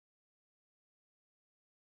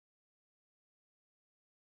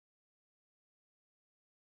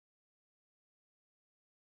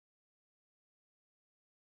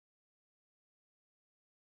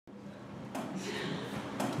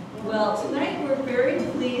Well, tonight we're very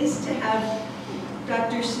pleased to have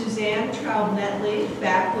Dr. Suzanne Metlay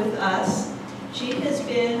back with us. She has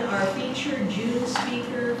been our featured June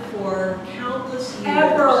speaker for countless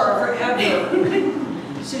years. Forever.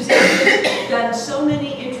 Suzanne has done so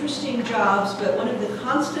many interesting jobs, but one of the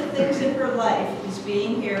constant things in her life is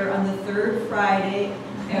being here on the third Friday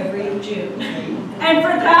every June. And for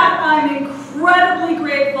that, I'm incredibly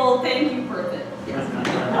grateful. Thank you, Perfect.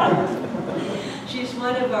 She's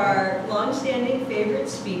one of our long-standing favorite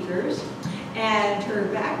speakers, and her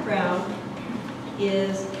background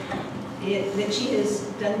is that she has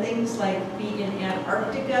done things like be in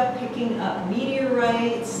Antarctica, picking up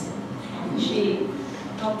meteorites. She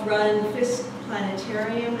helped run Fisk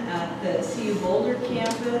Planetarium at the CU Boulder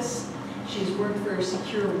campus. She's worked for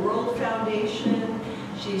Secure World Foundation.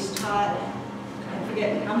 She's taught, I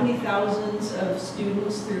forget how many thousands of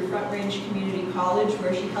students through Front Range Community College,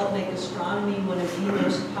 where she helped make astronomy one of the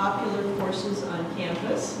most popular courses on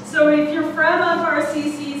campus. So if you're from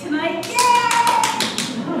FRCC tonight, yay!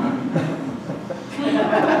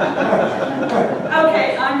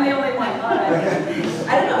 Okay, I'm the only one. All right.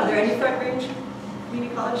 I don't know, are there any Front Range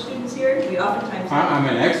Community College students here? We oftentimes I'm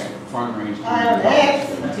an ex-Front Range student. I'm an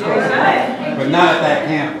ex. Okay. But not at that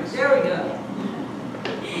campus. There we go.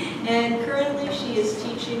 And currently she is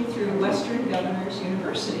teaching through Western Governors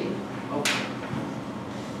University.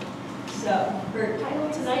 So her title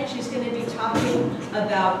tonight, she's going to be talking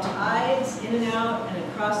about tides in and out and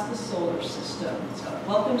across the solar system. So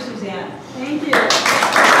welcome, Suzanne. Thank you.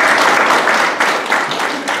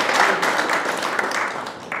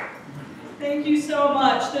 Thank you so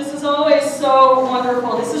much. This is always so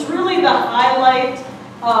wonderful. This is really the highlight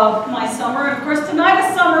of my summer. And of course, tonight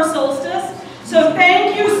is summer solstice. So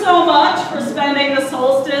thank you so much for spending the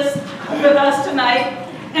solstice with us tonight.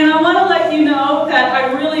 And I want to let you know that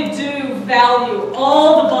I really do value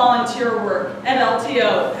all the volunteer work at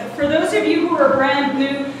LTO. For those of you who are brand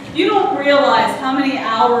new, you don't realize how many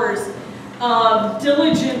hours of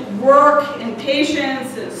diligent work and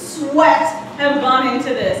patience and sweat have gone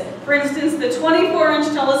into this. For instance, the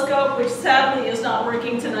 24-inch telescope, which sadly is not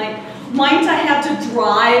working tonight, might I had to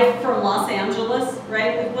drive from Los Angeles,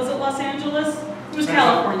 right? Was it Los Angeles? It was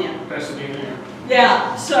California. Pasadena.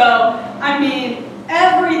 Yeah, so, I mean,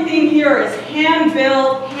 everything here is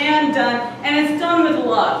hand-built, hand-done, and it's done with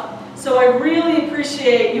love. So I really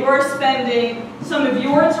appreciate your spending some of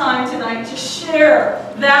your time tonight to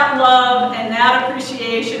share that love and that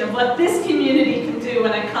appreciation of what this community can do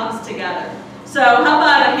when it comes together. So how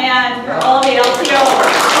about a hand for all the LTO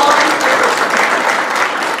volunteers?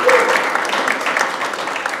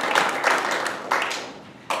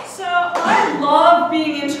 So I love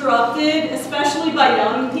being interrupted, especially by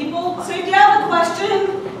young people. So if you have a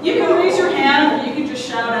question, you can raise your hand or you can just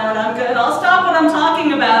shout out, I'm good. I'll stop what I'm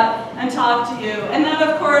talking about and talk to you. And that,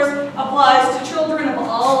 of course, applies to children of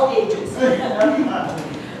all ages.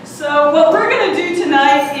 So what we're going to do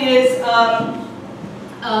tonight is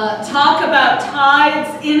talk about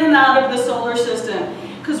tides in and out of the solar system.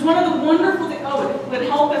 Because one of the wonderful things, it would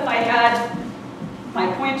help if I had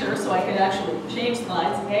my pointer so I could actually change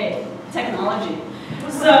slides. Hey, technology.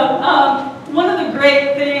 So one of the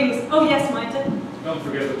great things, oh yes, Maite? Don't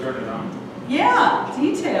forget to turn it on. Yeah,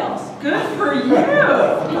 details. Good for you.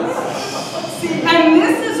 See, and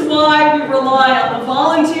this is why we rely on the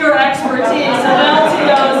volunteer expertise of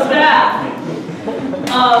LTO staff.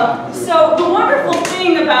 So the wonderful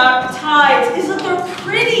thing about tides is that they're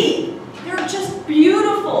pretty. They're just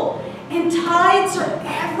beautiful. And tides are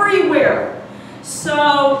everywhere. So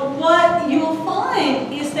what you'll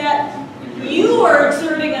find is that you are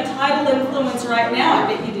exerting a tidal influence right now. I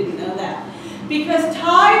bet you didn't know that. Because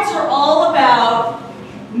tides are all about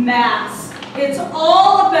mass. It's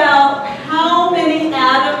all about how many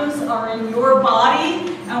atoms are in your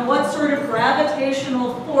body and what sort of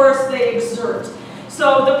gravitational force they exert.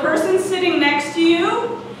 So the person sitting next to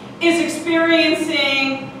you is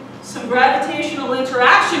experiencing some gravitational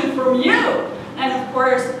interaction from you. And of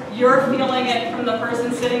course, you're feeling it from the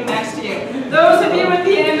person sitting next to you. Those of you at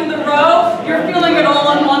the end of the row, you're feeling it all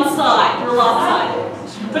on one side. You're lopsided.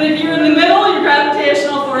 But if you're in the middle, your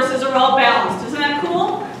gravitational forces are all balanced. Isn't that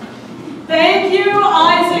cool? Thank you,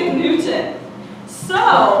 Isaac Newton.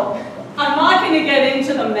 So, I'm not going to get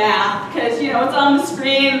into the math because, you know, it's on the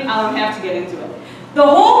screen. I don't have to get into it. The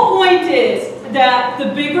whole point is that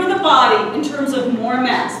the bigger the body in terms of more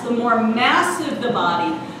mass, the more massive the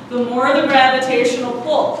body, the more the gravitational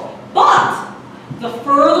pull. But the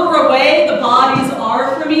further away the bodies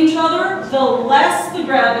are from each other, the less the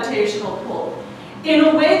gravitational pull. In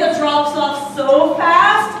a way that drops off so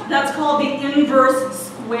fast, that's called the inverse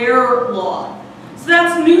square law. So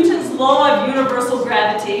that's Newton's law of universal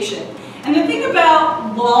gravitation. And the thing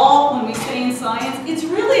about law, when we say in science, it's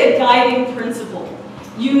really a guiding principle.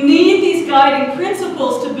 You need these guiding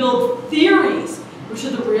principles to build theories, which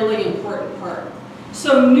are the really important part.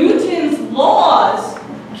 So Newton's laws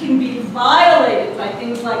can be violated by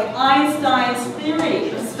things like Einstein's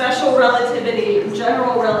theory of special relativity or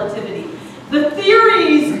general relativity. The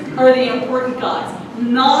theories are the important guys,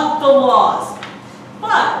 not the laws.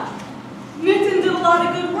 But Newton did a lot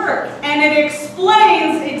of good work, and it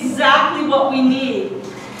explains exactly what we need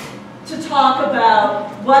to talk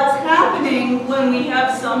about what's happening when we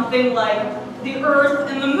have something like the Earth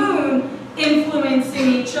and the Moon influencing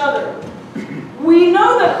each other. We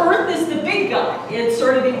know that Earth is the big guy. It's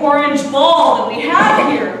sort of the orange ball that we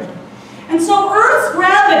have here. And so Earth's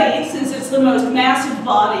gravity, since it's the most massive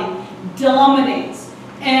body, dominates.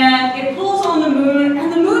 And it pulls on the Moon,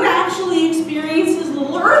 and the Moon actually experiences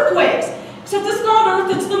little earthquakes. Except it's not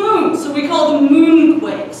Earth, it's the Moon, so we call them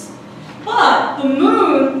moonquakes. But the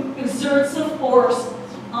Moon exerts a force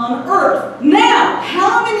on Earth. Now,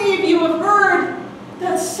 how many of you have heard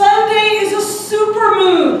that Sunday is a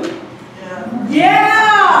supermoon?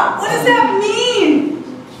 Yeah! What does that mean?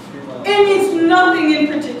 It means nothing in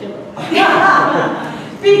particular.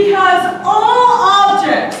 Because all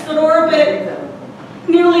objects that orbit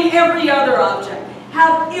nearly every other object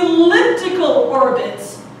have elliptical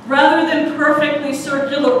orbits rather than perfectly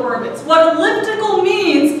circular orbits. What elliptical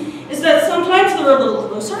means is that sometimes they're a little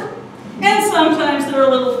closer and sometimes they're a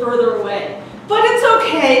little further away. But it's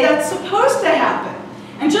okay, that's supposed to happen.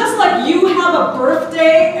 And just like you have a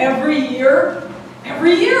birthday every year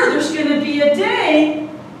there's going to be a day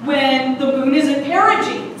when the Moon is at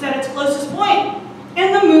perigee, it's at its closest point,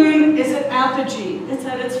 and the Moon is at apogee, it's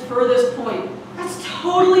at its furthest point. That's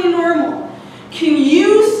totally normal. Can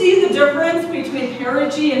you see the difference between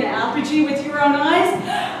perigee and apogee with your own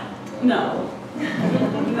eyes? No.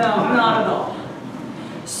 No, not at all.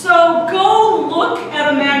 So go look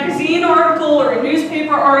at a magazine article or a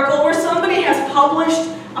newspaper article where somebody has published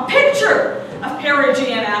a picture of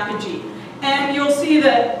perigee and apogee. And you'll see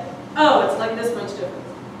that, oh, it's like this much difference.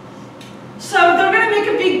 So they're going to make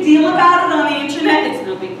a big deal about it on the internet. It's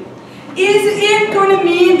no big deal. Is it going to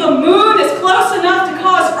mean the Moon is close enough to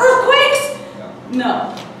cause earthquakes?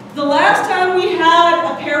 No. The last time we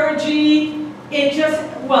had a perigee, it just,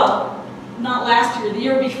 well, not last year, the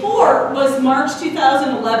year before, was March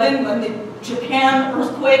 2011 when the Japan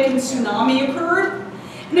earthquake and tsunami occurred.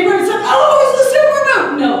 And everyone said, oh, it was the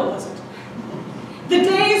supermoon. No, it wasn't. The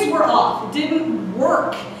days were off. It didn't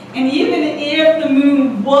work. And even if the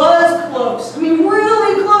Moon was close, I mean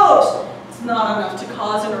really close, it's not enough to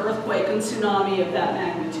cause an earthquake and tsunami of that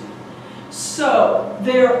magnitude. So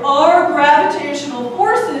there are gravitational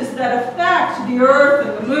forces that affect the Earth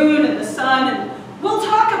and the Moon and the Sun, and we'll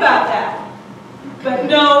talk about that. But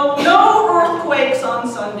no earthquakes on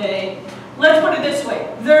Sunday. Let's put it this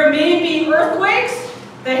way. There may be earthquakes,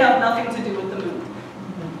 they have nothing to do with the Moon.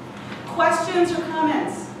 Questions or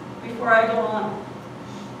comments before I go on?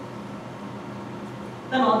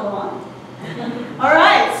 Then I'll go on. All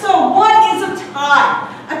right, so what is a tide?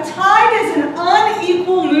 A tide is an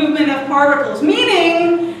unequal movement of particles,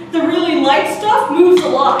 meaning the really light stuff moves a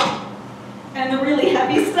lot, and the really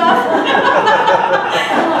heavy stuff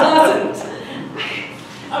doesn't.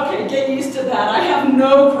 Okay, get used to that. I have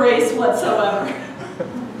no grace whatsoever.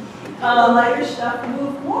 The lighter stuff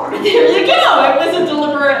move more. There you go. It was a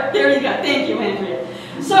deliberate, there you go. Thank you, Andrea.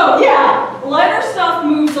 So yeah, lighter stuff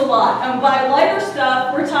moves a lot. And by lighter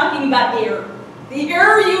stuff, we're talking about air. The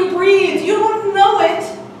air you breathe, you don't know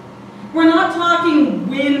it. We're not talking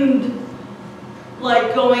wind,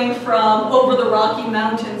 like going from over the Rocky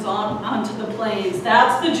Mountains onto the plains.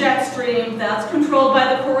 That's the jet stream. That's controlled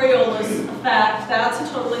by the Coriolis effect. That's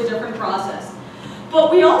a totally different process.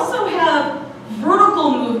 But we also have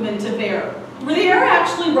vertical movement of air, where the air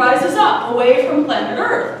actually rises up away from planet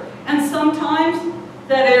Earth. And sometimes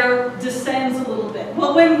that air descends a little bit.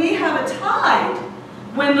 Well, when we have a tide,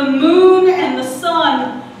 when the Moon and the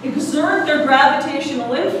Sun exert their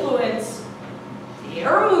gravitational influence, the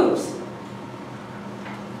air moves.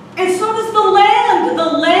 And so does the land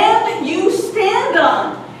that you stand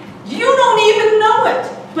on. You don't even know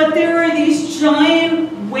it, but there are these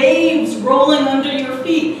giant waves rolling under your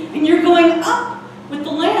feet, and you're going up with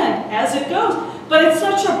the land as it goes. But it's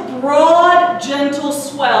such a broad, gentle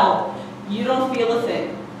swell, you don't feel a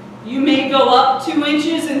thing. You may go up 2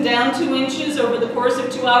 inches and down 2 inches over the course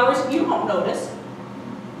of 2 hours, you won't notice.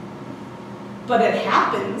 But it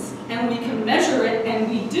happens, and we can measure it, and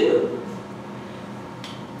we do.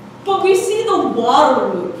 But we see the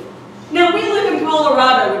water move. Now, we live in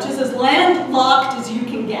Colorado, which is as landlocked as you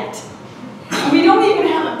can get. And we don't even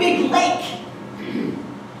have a big lake.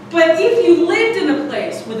 But if you lived in a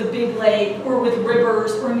place with a big lake or with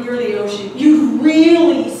rivers or near the ocean, you'd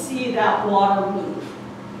really see that water move.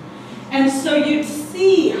 And so you'd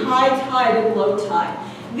see high tide and low tide.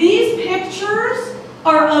 These pictures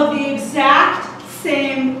are of the exact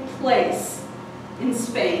same place in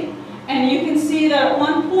Spain. And you can see that at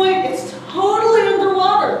one point it's totally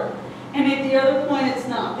underwater, and at the other point it's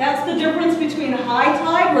not. That's the difference between high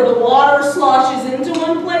tide, where the water sloshes into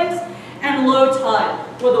one place, and low tide,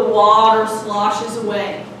 where the water sloshes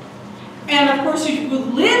away. And of course, if you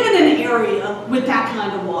live in an area with that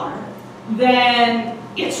kind of water, then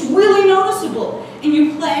it's really noticeable, and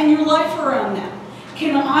you plan your life around that.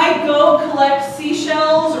 Can I go collect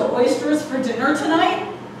seashells or oysters for dinner tonight?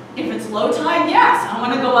 If it's low tide, yes. I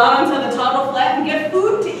want to go out onto the tidal flat and get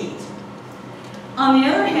food to eat. On the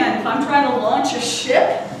other hand, if I'm trying to launch a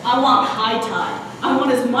ship, I want high tide. I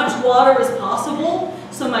want as much water as possible,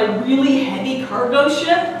 so my really heavy cargo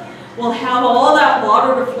ship will have all that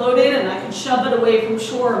water to float in, and I can shove it away from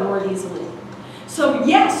shore more easily. So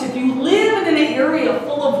yes, if you live in an area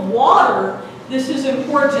full of water, this is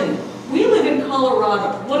important. We live in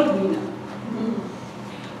Colorado. What do we know?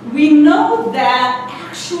 We know that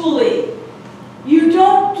actually you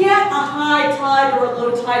don't get a high tide or a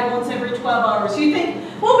low tide once every 12 hours. You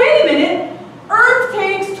think, well, wait a minute. Earth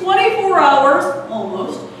takes 24 hours,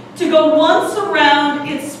 almost, to go once around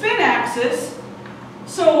its spin axis.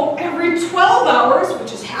 So every 12 hours,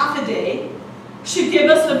 which is half a day, should give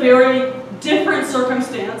us a very different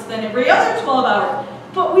circumstance than every other 12 hours.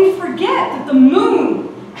 But we forget that the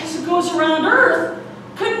moon, as it goes around Earth,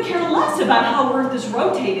 couldn't care less about how Earth is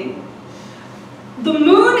rotating. The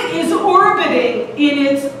moon is orbiting in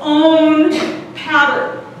its own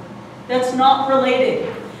pattern that's not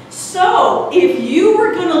related. So if you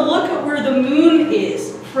were going to look at where the moon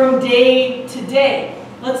is from day to day,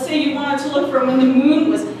 let's say you wanted to look from when the moon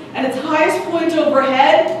was at its highest point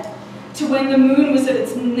overhead to when the moon was at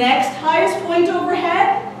its next highest point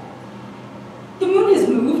overhead, the moon has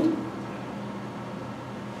moved.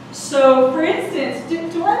 So, for instance,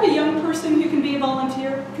 do I have a young person who can be a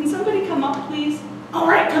volunteer? Can somebody come up, please? All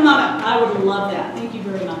right, come on up. I would love that. Thank you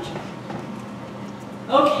very much.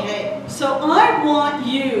 Okay, so I want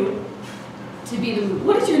you to be the moon.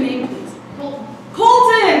 What is your name, please? Colton.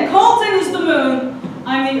 Colton! Colton is the moon.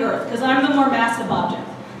 I'm the Earth, because I'm the more massive object.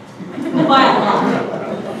 By a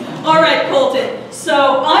lot. All right, Colton.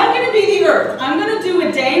 So I'm going to be the Earth. I'm going to do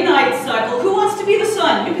a day-night cycle. Who wants to be the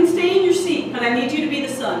sun? You can stay in your seat, but I need you to be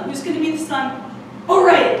the sun. Who's going to be the sun? All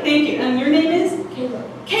right, thank you. And your name is? Caleb.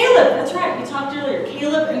 Caleb, that's right. We talked earlier.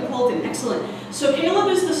 Caleb and Colton. Excellent. So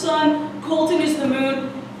Caleb is the sun. Colton is the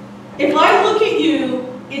moon. If I look at you,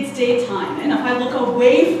 it's daytime. And if I look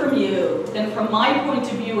away from you, then from my point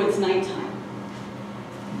of view, it's nighttime.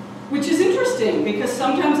 Which is interesting, because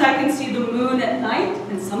sometimes I can see the moon at night,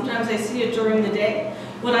 and sometimes I see it during the day.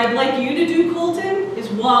 What I'd like you to do, Colton, is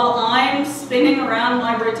while I'm spinning around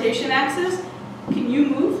my rotation axis, can you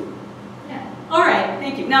move? Yeah. All right,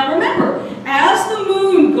 thank you. Now remember, as the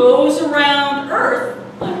moon goes around Earth,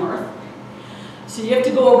 I'm Earth, so you have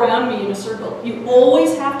to go around me in a circle. You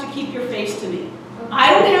always have to keep your face to me. Okay.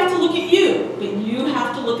 I don't have to look at you, but you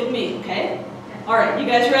have to look at me, okay? All right, you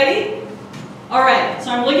guys ready? All right,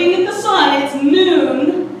 so I'm looking at the sun, it's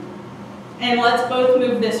noon, and let's both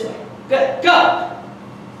move this way. Good, go.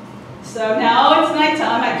 So now it's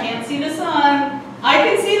nighttime, I can't see the sun. I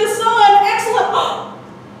can see the sun, excellent. Oh,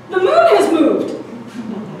 the moon has moved.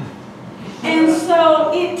 And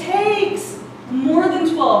so it takes more than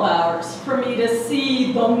 12 hours for me to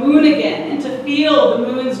see the moon again and to feel the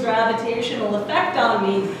moon's gravitational effect on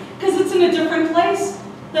me, because it's in a different place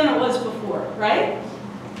than it was before, right?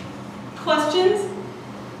 Questions?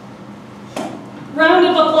 Round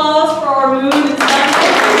of applause for our moon and sun.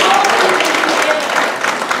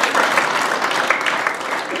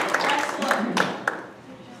 Excellent.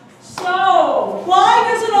 So,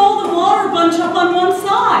 why doesn't all the water bunch up on one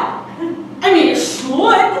side? I mean, it should.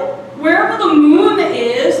 Wherever the moon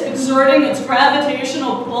is exerting its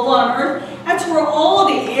gravitational pull on Earth, that's where all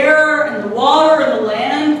the air and the water and the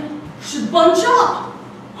land should bunch up.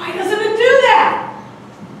 Why doesn't it do that?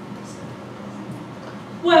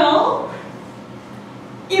 Well,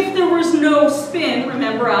 if there was no spin,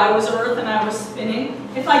 remember I was Earth and I was spinning,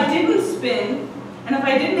 if I didn't spin, and if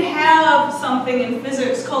I didn't have something in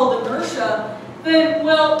physics called inertia, then,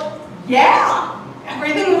 well, yeah,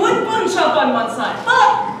 everything would bunch up on one side,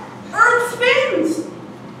 but Earth spins.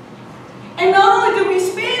 And not only do we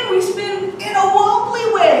spin in a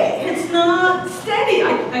wobbly way. It's not steady.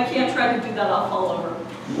 I can't try try to do that, I'll fall over.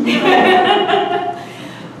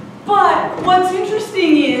 But what's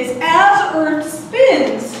interesting is, as Earth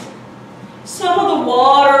spins, some of the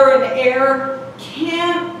water and air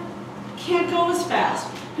can't go as fast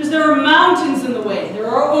because there are mountains in the way. There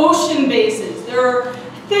are ocean bases. There are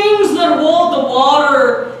things that hold the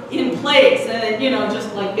water in place, and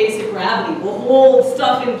just like basic gravity will hold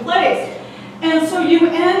stuff in place. And so you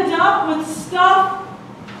end up with stuff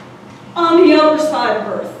on the other side of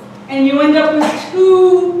Earth, and you end up with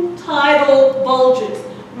two tidal bulges.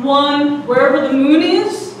 One wherever the moon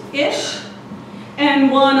is-ish,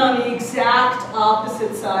 and one on the exact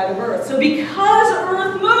opposite side of Earth. So because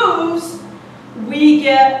Earth moves, we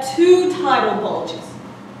get two tidal bulges.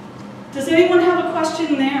 Does anyone have a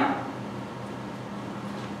question there?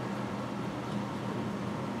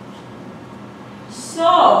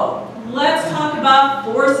 So, let's talk about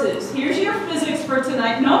forces. Here's your physics for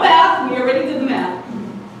tonight. No math, we already did the math.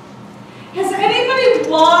 Has anybody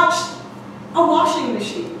watched a washing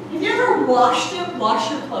machine? Have you ever washed it, wash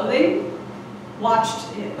your clothing?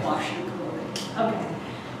 Watched it, wash your clothing. Okay.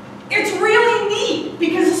 It's really neat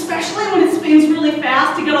because especially when it spins really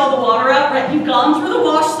fast to get all the water out, right? You've gone through the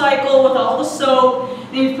wash cycle with all the soap,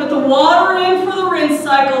 then you put the water in for the rinse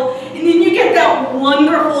cycle, and then you get that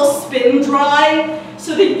wonderful spin dry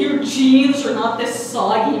so that your jeans are not this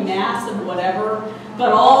soggy mass of whatever,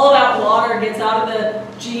 but all of that water gets out of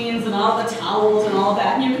the jeans and out of the towels and all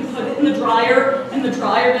that, and you can put it in the dryer, and the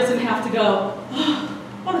dryer doesn't have to go, oh,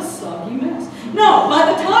 what a soggy mess. No, by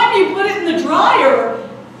the time you put it in the dryer,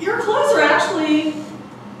 your clothes are actually,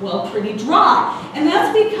 well, pretty dry. And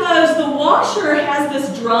that's because the washer has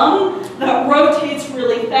this drum that rotates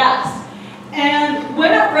really fast. And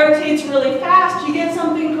when it rotates really fast, you get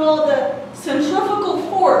something called the centrifugal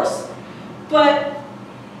force. But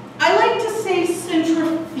I like to say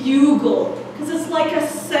centrifugal, because it's like a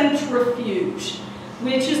centrifuge,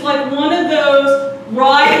 which is like one of those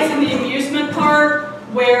rides in the amusement park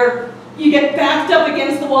where you get backed up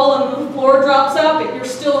against the wall and the floor drops up, but you're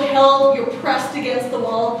still held, you're pressed against the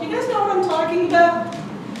wall. Do you guys know what I'm talking about?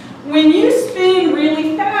 When you spin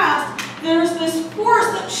really fast, there's this force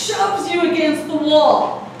that shoves you against the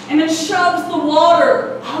wall, and it shoves the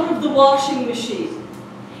water out of the washing machine.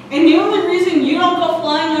 And the only reason you don't go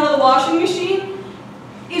flying out of the washing machine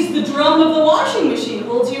is the drum of the washing machine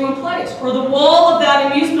holds you in place, or the wall of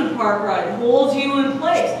that amusement park ride holds you in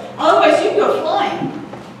place. Otherwise, you go flying.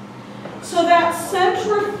 So that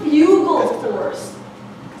centrifugal force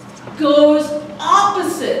goes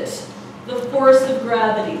opposite the force of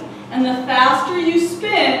gravity. And the faster you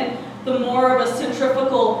spin, the more of a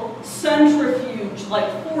centrifugal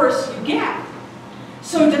centrifuge-like force you get.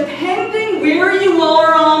 So depending where you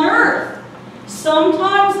are on Earth,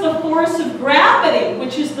 sometimes the force of gravity,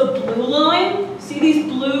 which is the blue line, see these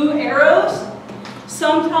blue arrows?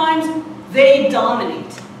 Sometimes they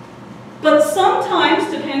dominate. But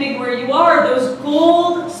sometimes, depending where you are, those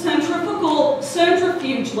gold centrifugal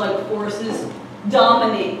centrifuge-like forces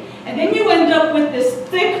dominate. And then you end up with this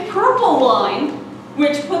thick purple line,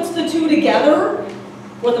 which puts the two together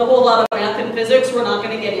with a whole lot of math and physics we're not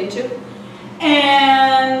going to get into.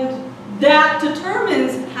 And that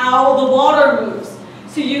determines how the water moves.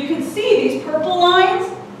 So you can see these purple lines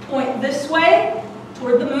point this way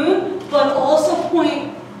toward the moon, but also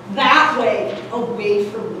point that way away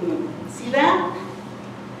from the moon. See that?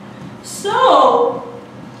 So,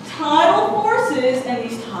 tidal forces and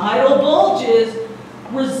these tidal bulges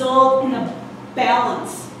result in a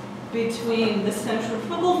balance between the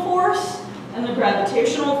centrifugal force and the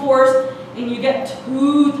gravitational force, and you get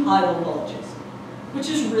two tidal bulges, which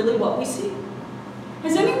is really what we see.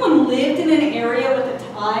 Has anyone lived in an area with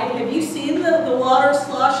a tide? Have you seen the water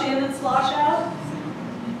slosh in and slosh out?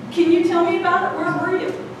 Can you tell me about it? Where were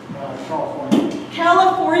you? California.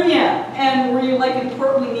 California. And were you like in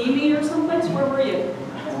Port Hueneme or someplace? Where were you?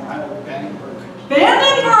 Vandenberg.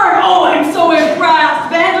 Vandenberg! Oh, I'm so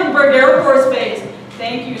impressed. Vandenberg Air Force Base.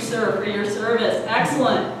 Thank you, sir, for your service.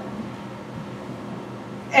 Excellent.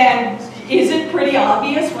 And is it pretty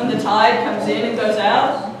obvious when the tide comes in and goes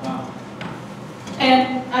out?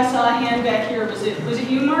 And I saw a hand back here. Was it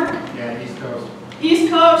you, Mark? Yeah, East Coast.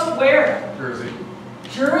 East Coast, where? Jersey.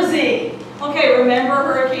 Jersey. Okay, remember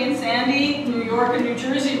Hurricane Sandy? New York and New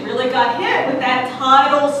Jersey really got hit with that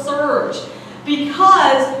tidal surge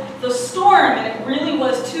because the storm, and it really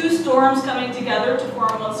was two storms coming together to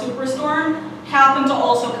form one superstorm, happened to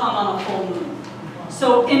also come on a full moon.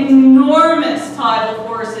 So enormous tidal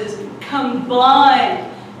forces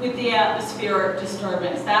combined with the atmospheric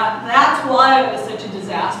disturbance. That's why it was such a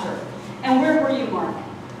disaster. And where were you, Mark?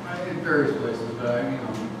 In various places, but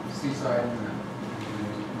seaside and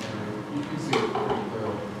You see it pretty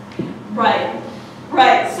clearly. Right,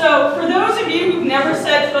 right. So for those of you who've never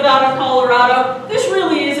set foot out of Colorado, this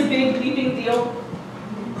really is a big bleeping deal.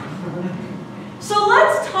 So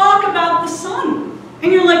let's talk about the sun.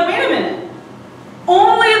 And you're like, wait a minute.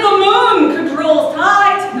 Only the moon controls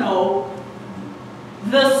tides? No.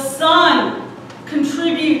 The sun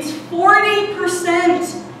contributes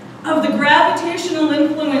 40% of the gravitational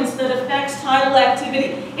influence that affects tidal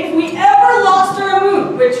activity. If we ever lost our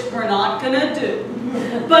moon, which we're not going to do,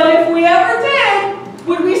 but if we ever did,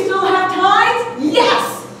 would we still have tides?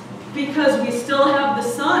 Yes, because we still have the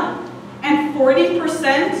sun. And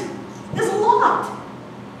 40% is a lot.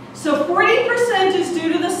 So 40% is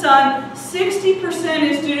due to the sun, 60%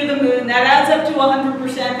 is due to the moon. That adds up to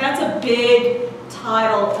 100%. That's a big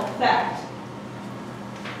tidal effect.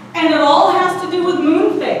 And it all has to do with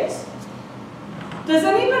moon phase. Does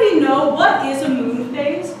anybody know what is a moon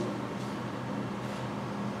phase?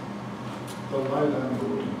 The light on the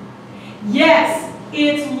moon. Yes,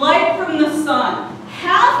 it's light from the sun.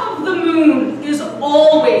 Half of the moon is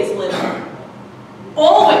always lit up.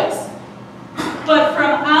 Always. But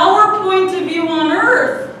from our point of view on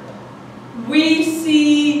Earth, we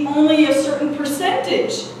see only a certain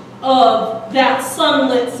percentage of that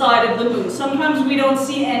sunlit side of the moon. Sometimes we don't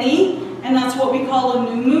see any, and that's what we call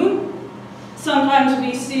a new moon. Sometimes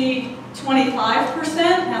we see 25%,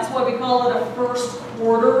 that's what we call it a first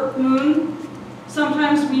quarter moon.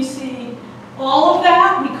 Sometimes we see all of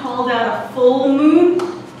that, we call that a full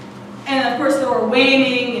moon. And of course there are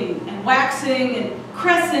waning and waxing and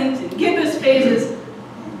crescent and gibbous phases.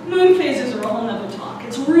 Moon phases are a whole nother talk.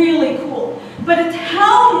 It's really cool. But it's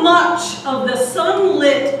how much of the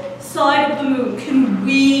sunlit side of the moon can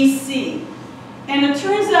we see? And it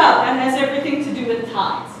turns out that has everything to do with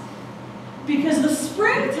tides. Because the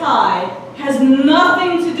spring tide has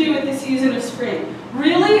nothing to do with the season of spring.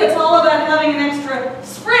 Really, it's all about having an extra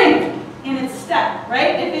spring in its step,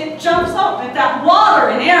 right? If it jumps up, if that water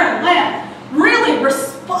and air and land really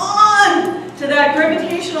respond to that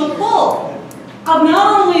gravitational pull of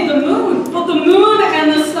not only the moon, but the moon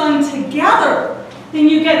and the sun together, then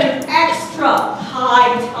you get an extra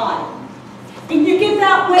high tide. And you get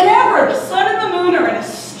that whenever the sun and the moon are in a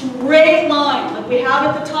straight line, like we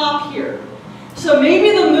have at the top here. So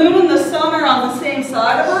maybe the moon and the sun are on the same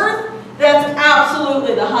side of Earth. That's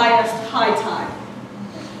absolutely the highest high tide.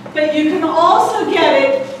 But you can also get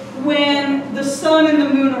it when the sun and the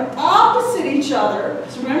moon are opposite each other.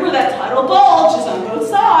 So remember that tidal bulge is on both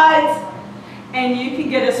sides. And you can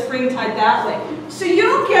get a spring tide that way. So you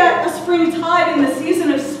don't get a spring tide in the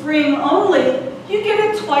season of spring only. You get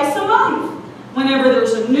it twice a month. Whenever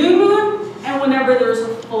there's a new moon and whenever there's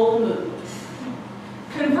a full moon.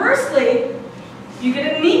 Conversely, you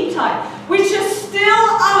get a neap tide, which is still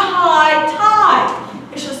a high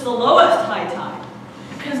tide. It's just the lowest high tide.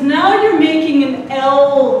 Because now you're making an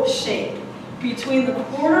L shape between the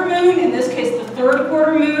quarter moon, in this case the third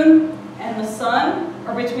quarter moon, and the sun,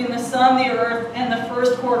 or between the sun, the earth, and the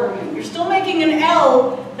first quarter moon. You're still making an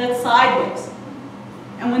L that's sideways.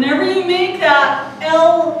 And whenever you make that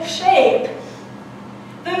L shape,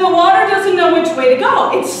 then the water doesn't know which way to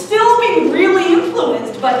go. It's still being really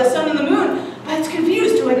influenced by the sun and the moon, but it's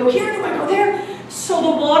confused. Do I go here? Do I go there? So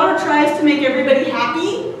the water tries to make everybody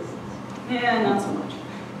happy. Not so much.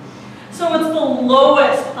 So it's the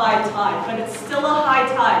lowest high tide, but it's still a high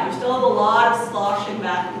tide. You still have a lot of sloshing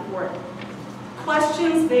back and forth.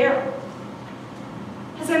 Questions there?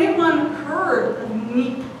 Has anyone heard of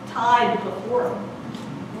neap tide before?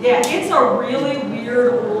 Yeah, it's a really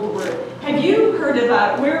weird old word. Have you heard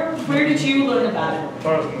about it? Where did you learn about it?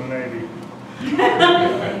 I was in the Navy.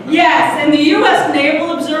 Yes, and the U.S.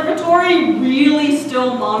 Naval Observatory really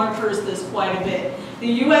still monitors this quite a bit. The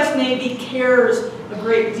U.S. Navy cares a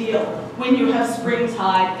great deal when you have spring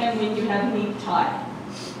tide and when you have neap tide.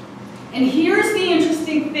 And here's the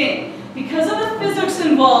interesting thing. Because of the physics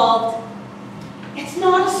involved, it's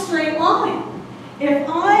not a straight line. I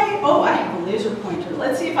have a laser pointer.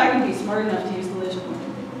 Let's see if I can be smart enough to use the laser pointer.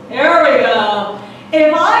 There we go.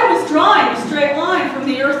 If I was drawing a straight line from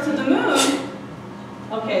the Earth to the moon,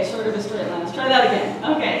 okay, sort of a straight line. Let's try that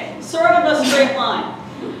again. Okay, sort of a straight line.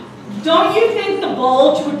 Don't you think the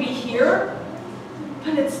bulge would be here?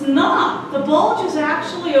 But it's not. The bulge is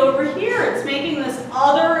actually over here. It's making this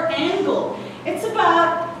other angle. It's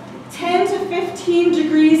about 10 to 15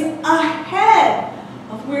 degrees ahead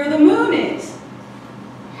of where the moon is.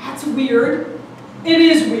 That's weird. It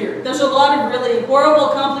is weird. There's a lot of really horrible,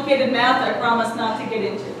 complicated math I promise not to get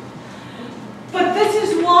into. But this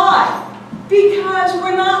is why. Because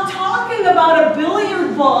we're not talking about a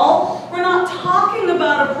billiard ball We're not talking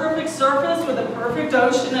about a perfect surface with a perfect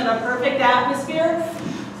ocean and a perfect atmosphere.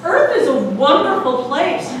 Earth is a wonderful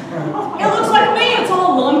place. It looks like me. It's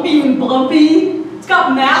all lumpy and bumpy. It's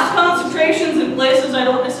got mass concentrations in places I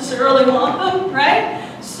don't necessarily want them,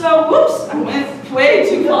 right? So, whoops, I went way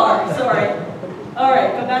too far. Sorry. All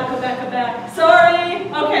right, go back, go back, go back.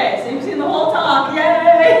 Sorry. Okay, so you've seen the whole talk.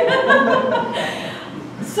 Yay!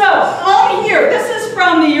 So, on here, this is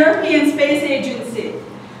from the European Space Agency.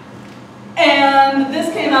 And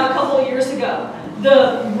this came out a couple of years ago.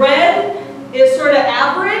 The red is sort of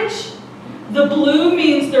average. The blue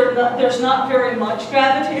means there's not very much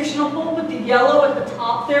gravitational pull, but the yellow at the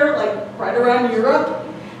top there, like right around Europe,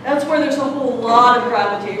 that's where there's a whole lot of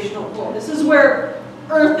gravitational pull. This is where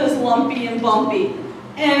Earth is lumpy and bumpy.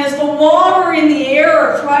 And as the water in the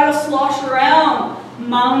air try to slosh around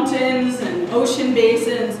mountains and ocean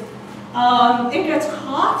basins, it gets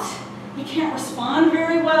caught. You can't respond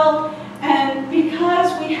very well. And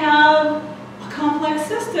because we have a complex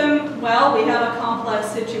system, well, we have a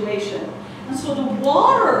complex situation. And so the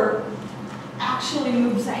water actually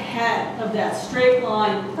moves ahead of that straight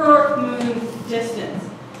line Earth-Moon distance.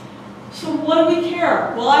 So what do we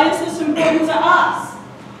care? Why is this important to us?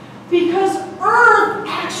 Because Earth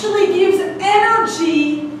actually gives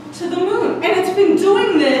energy to the moon. And it's been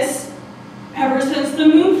doing this ever since the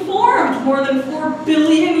moon formed more than 4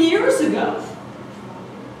 billion years ago.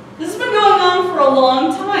 This has been going on for a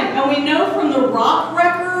long time. And we know from the rock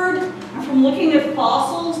record and from looking at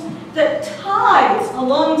fossils that tides a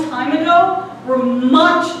long time ago were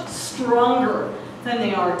much stronger than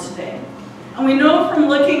they are today. And we know from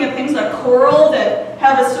looking at things like coral that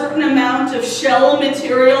have a certain amount of shell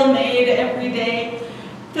material made every day,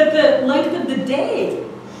 that the length of the day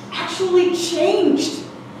actually changed.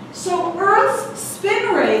 So Earth's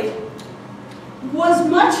spin rate was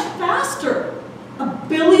much faster. 1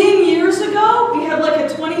 billion years ago, we had like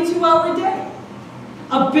a 22-hour day.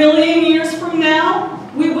 1 billion years from now,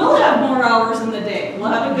 we will have more hours in the day. We'll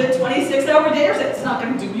have a good 26-hour day. It's not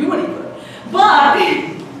going to do you any good. But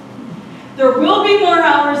there will be more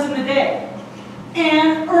hours in the day.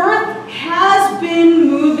 And Earth has been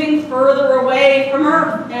moving further away from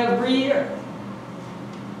Earth every year.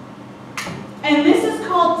 And this is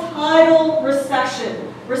called tidal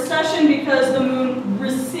recession. Recession because the moon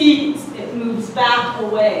recedes. It moves back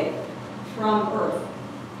away from Earth.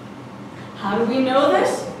 How do we know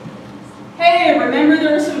this? Hey, remember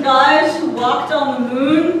there were some guys who walked on the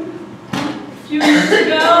moon a few years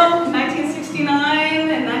ago, 1969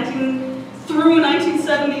 and through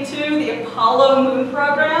 1972, the Apollo moon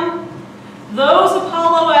program? Those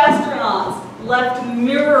Apollo astronauts left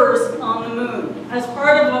mirrors on the moon as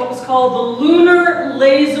part of what was called the Lunar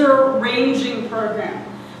Laser Ranging Program.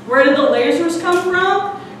 Where did the lasers come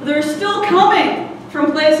from? They're still coming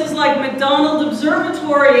from places like McDonald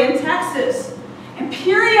Observatory in Texas. And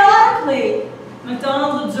periodically,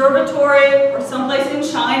 McDonald Observatory or someplace in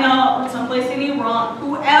China or someplace in Iran,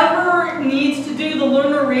 whoever needs to do the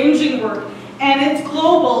lunar ranging work, and it's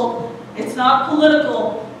global, it's not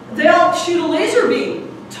political, they'll shoot a laser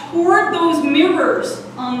beam toward those mirrors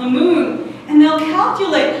on the moon, and they'll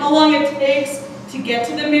calculate how long it takes to get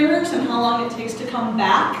to the mirrors and how long it takes to come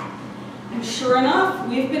back. And sure enough,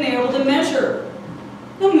 we've been able to measure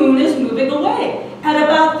the moon is moving away at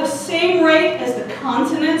about the same rate as the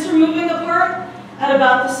continents are moving apart, at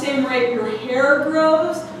about the same rate your hair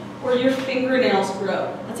grows or your fingernails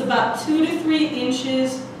grow. That's about 2 to 3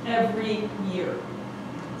 inches every year.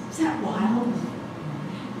 Is that wild?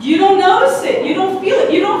 You don't notice it. You don't feel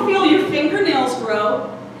it. You don't feel your fingernails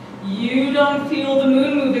grow. You don't feel the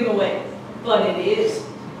moon moving away, but it is.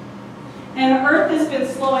 And Earth has been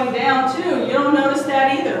slowing down too. You don't notice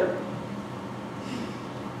that either.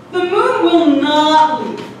 The moon will not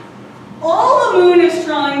leave. All the moon is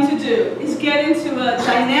trying to do is get into a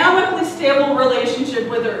dynamically stable relationship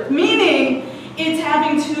with Earth, meaning it's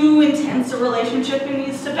having too intense a relationship and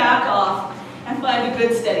needs to back off and find a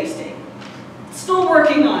good steady state. It's still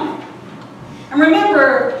working on it. And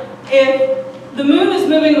remember, if the moon is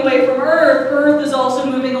moving away from Earth, Earth is also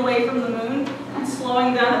moving away from the moon and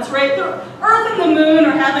slowing down its rate. The Earth and the moon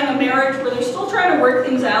are having a marriage where they're still trying to work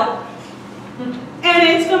things out. And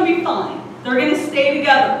it's going to be fine. They're going to stay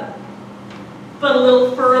together, but a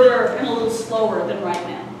little further and a little slower than right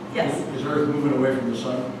now. Yes? Is Earth moving away from the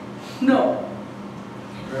sun? No.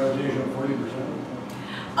 Gravitation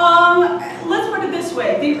 40%? Let's put it this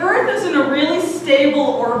way. The Earth is in a really stable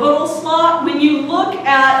orbital slot. When you look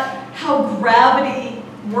at how gravity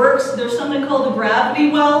works, there's something called a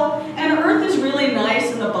gravity well, and Earth is really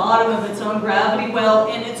nice in the bottom of its own gravity well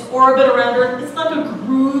in its orbit around Earth. It's like a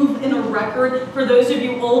groove in a record, for those of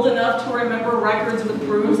you old enough to remember records with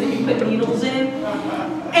grooves that you put needles in.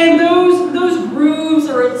 And those grooves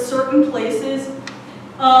are at certain places.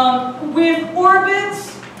 With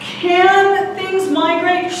orbits, can things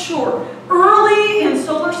migrate? Sure. Early in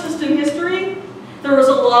solar system history, there was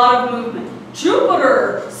a lot of movement.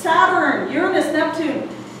 Jupiter, Saturn, Uranus, Neptune,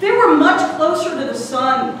 they were much closer to the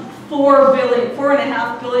sun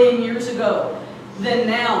 4.5 billion years ago than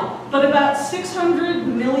now. But about 600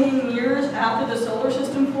 million years after the solar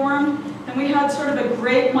system formed, and we had sort of a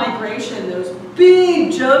great migration. Those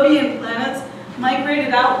big Jovian planets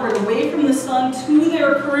migrated outward away from the sun to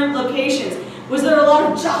their current locations. Was there a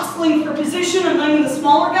lot of jostling for position among the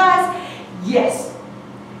smaller guys? Yes.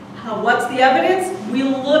 What's the evidence? We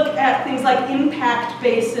look at things like impact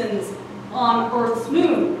basins on Earth's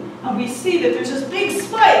moon, and we see that there's this big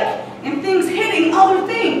spike in things hitting other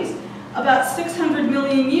things about 600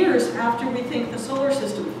 million years after we think the solar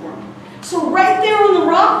system formed. So right there on the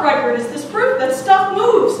rock record is this proof that stuff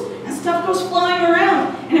moves and stuff goes flying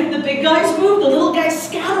around. And if the big guys move, the little guys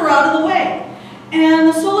scatter out of the way. And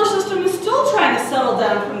the solar system is still trying to settle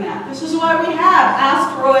down from that. This is why we have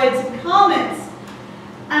asteroids and comets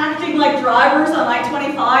acting like drivers on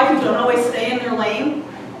I-25 who don't always stay in their lane.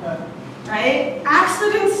 Right?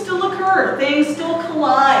 Accidents still occur, things still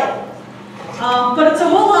collide. But it's a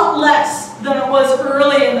whole lot less than it was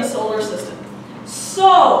early in the solar system.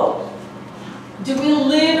 So, do we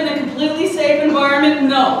live in a completely safe environment?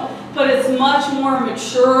 No. But it's much more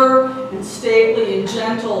mature and stately and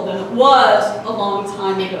gentle than it was a long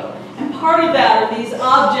time ago. And part of that are these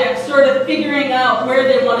objects sort of figuring out where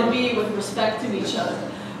they want to be with respect to each other.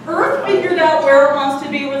 Earth figured out where it wants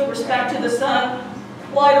to be with respect to the sun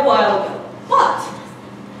quite a while ago. But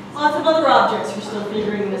lots of other objects are still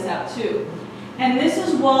figuring this out too. And this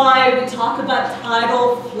is why we talk about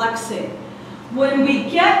tidal flexing. When we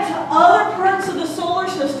get to other parts of the solar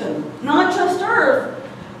system, not just Earth,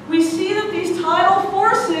 we see that these tidal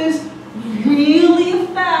forces really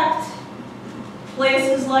affect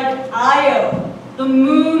places like Io, the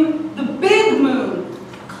moon, the big moon,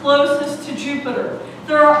 closest to Jupiter.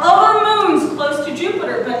 There are other moons close to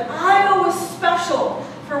Jupiter, but Io is special.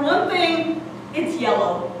 For one thing, it's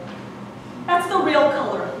yellow. That's the real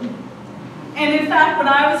color. And in fact, when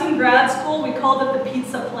I was in grad school, we called it the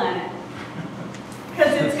pizza planet.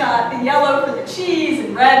 Because it's got the yellow for the cheese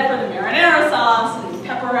and red for the marinara sauce and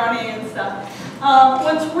pepperoni and stuff.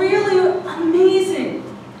 What's really amazing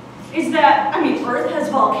is that, Earth has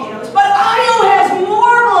volcanoes, but Io has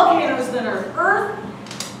more volcanoes than Earth. Earth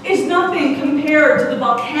is nothing compared to the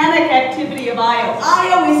volcanic activity of Io.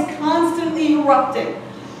 Io is constantly erupting.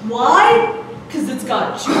 Why? Because it's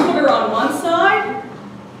got Jupiter on one side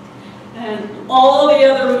and all the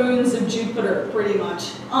other moons of Jupiter, pretty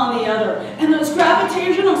much, on the other. And those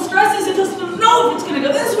gravitational stresses, it doesn't know if it's going to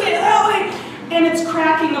go this way or that way, and it's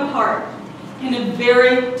cracking apart in a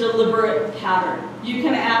very deliberate pattern. You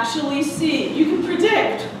can actually see, you can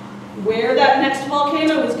predict where that next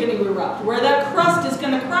volcano is going to erupt, where that crust is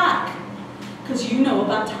going to crack, because you know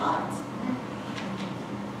about tides.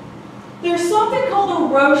 There's something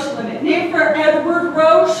called a Roche limit, named for Edward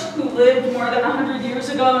Roche, who lived more than 100 years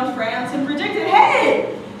ago in France and predicted,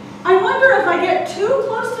 hey, I wonder if I get too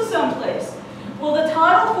close to someplace, will the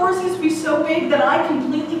tidal forces be so big that I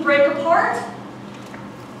completely break apart?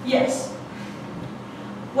 Yes.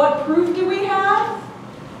 What proof do we have?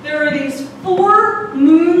 There are these 4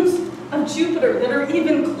 moons of Jupiter that are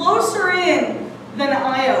even closer in than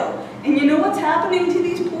Io. And you know what's happening to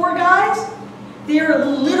these poor guys? They are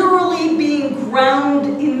literally being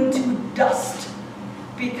ground into dust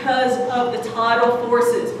because of the tidal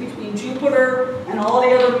forces between Jupiter and all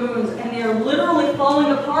the other moons. And they are literally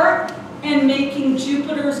falling apart and making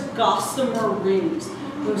Jupiter's gossamer rings.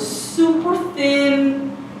 Those super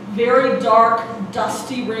thin, very dark,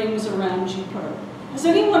 dusty rings around Jupiter. Has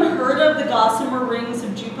anyone heard of the gossamer rings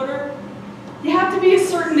of Jupiter? You have to be a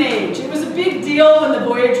certain age. It was a big deal when the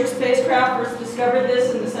Voyager spacecraft first discovered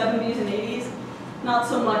this in the 70s and 80s. Not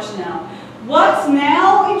so much now. What's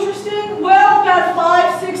now interesting? Well,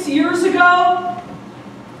 about 5-6 years ago,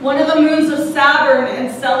 one of the moons of Saturn,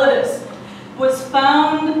 Enceladus, was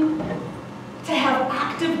found to have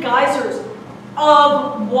active geysers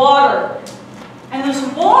of water. And this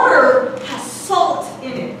water has salt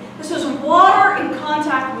in it. This is water in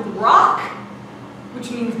contact with rock,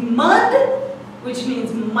 which means mud, which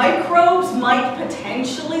means microbes might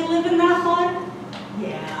potentially live in that mud.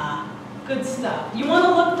 Yeah, good stuff. You want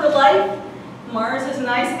to look for life? Mars is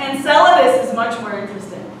nice. Enceladus is much more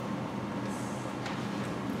interesting.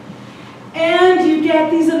 And you get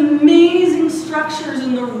these amazing structures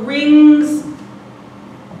in the rings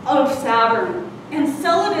of Saturn.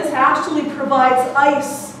 Enceladus actually provides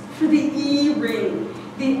ice for the E ring.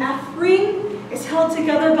 The F ring is held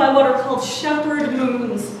together by what are called shepherd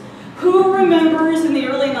moons. Who remembers in the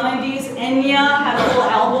early 90s, Enya had a little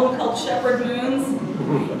album called Shepherd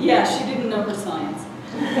Moons? Yeah, she didn't know her science.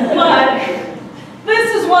 But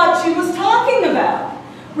this is what she was talking about,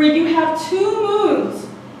 where you have two moons,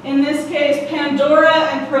 in this case Pandora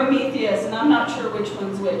and Prometheus, and I'm not sure which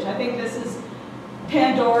one's which. I think this is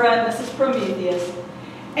Pandora and this is Prometheus.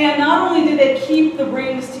 And not only do they keep the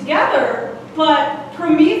rings together, but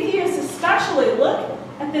Prometheus especially, look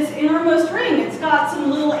at this innermost ring. It's got some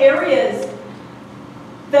little areas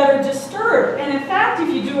that are disturbed. And in fact, if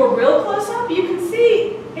you do a real close-up, you can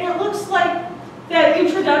see it looks like that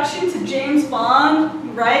introduction to James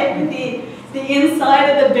Bond, right? With the inside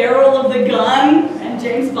of the barrel of the gun, and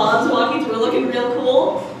James Bond's walking through looking real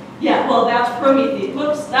cool. Yeah, well, that's Prometheus.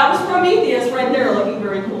 Whoops, that was Prometheus right there looking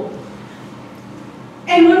very cool.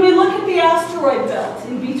 And when we look at the asteroid belt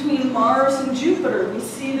in between Mars and Jupiter, we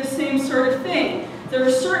see the same sort of thing. There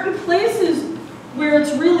are certain places where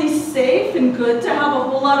it's really safe and good to have a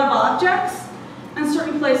whole lot of objects, and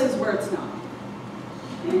certain places where it's not.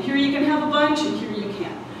 And here you can have a bunch, and here you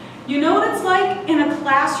can't. You know what it's like in a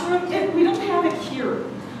classroom? We don't have it here,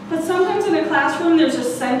 but sometimes in a classroom there's a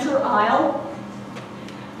center aisle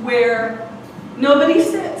where nobody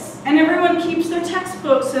sits, and everyone keeps their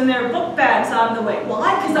textbooks and their book bags out of the way.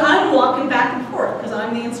 Why? Because I'm walking back and forth, because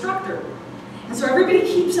I'm the instructor. And so everybody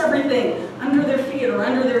keeps everything under their feet or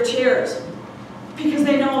under their chairs, because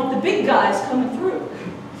they know the big guy's coming through.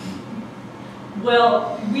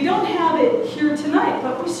 Well, we don't have it here tonight,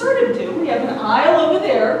 but we sort of do. We have an aisle over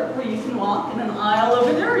there where you can walk, and an aisle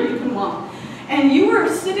over there where you can walk. And you are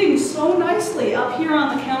sitting so nicely up here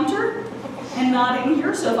on the counter and not in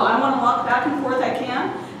here, so if I want to walk back and forth, I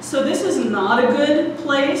can. So this is not a good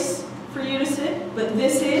place for you to sit, but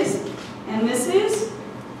this is, and this is,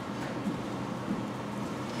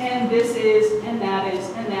 and this is, and that is,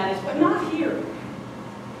 and that is, but not here.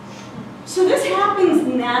 So this happens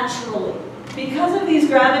naturally because of these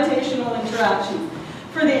gravitational interactions.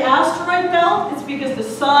 For the asteroid belt, it's because the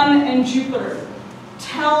Sun and Jupiter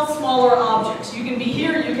tell smaller objects. You can be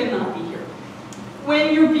here, you cannot be here.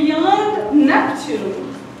 When you're beyond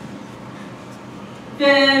Neptune,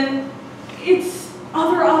 then it's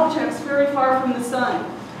other objects very far from the Sun.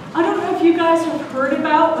 I don't know if you guys have heard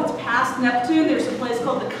about what's past Neptune. There's a place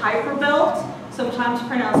called the Kuiper Belt, sometimes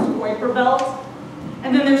pronounced Kuiper Belt.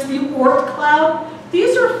 And then there's the Oort cloud.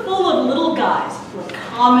 These are full of little guys, like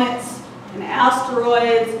comets and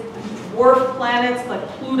asteroids and dwarf planets like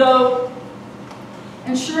Pluto.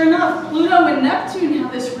 And sure enough, Pluto and Neptune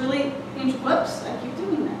have this really, whoops, I keep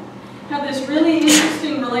doing that, have this really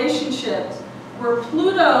interesting relationship where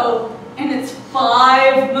Pluto and its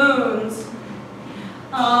 5 moons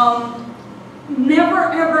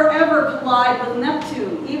never, ever, ever collide with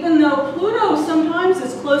Neptune, even though Pluto sometimes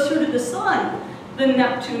is closer to the Sun than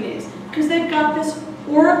Neptune is, because they've got this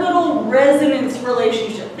orbital resonance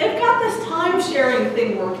relationship. They've got this time-sharing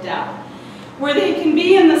thing worked out, where they can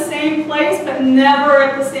be in the same place, but never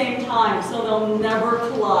at the same time, so they'll never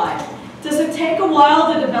collide. Does it take a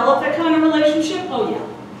while to develop that kind of relationship? Oh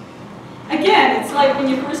yeah. Again, it's like when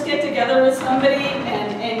you first get together with somebody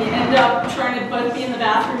and you end up trying to both be in the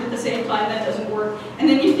bathroom at the same time. That doesn't work. And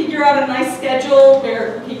then you figure out a nice schedule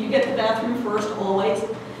where okay, you get the bathroom first always.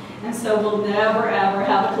 And so we'll never ever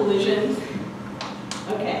have a collision.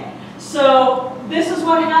 Okay, so this is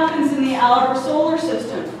what happens in the outer solar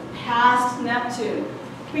system, past Neptune.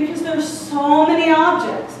 Because there's so many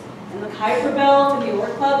objects in the Kuiper Belt and the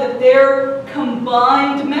Oort cloud that their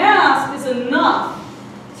combined mass is enough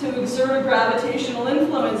to exert a gravitational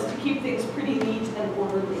influence to keep things pretty neat and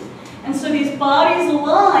orderly. And so these bodies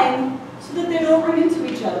align so that they don't run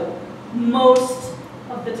into each other most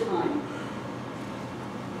of the time.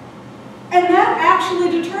 And that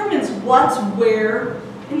actually determines what's where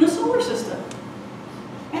in the solar system.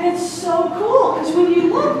 And it's so cool, because when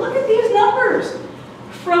you look at these numbers.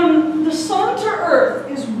 From the Sun to Earth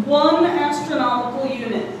is 1 astronomical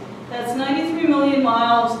unit. That's 93 million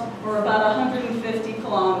miles, or about 150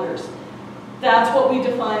 kilometers. That's what we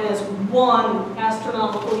define as 1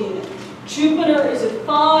 astronomical unit. Jupiter is at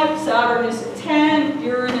 5, Saturn is at 10,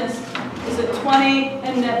 Uranus is at 20,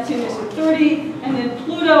 and Neptune is at 30, and then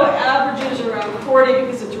Pluto averages around 40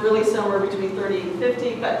 because it's really somewhere between 30 and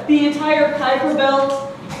 50, but the entire Kuiper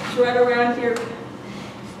Belt is right around here.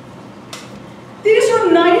 These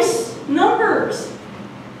are nice numbers,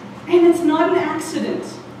 and it's not an accident.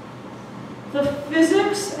 the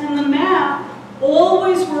physics and the math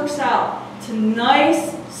always works out to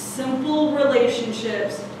nice, simple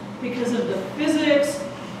relationships because of the physics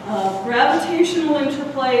of gravitational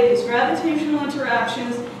interplay, these gravitational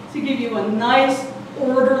interactions, to give you a nice,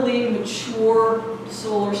 orderly, mature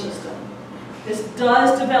solar system. This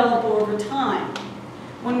does develop over time.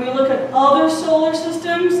 When we look at other solar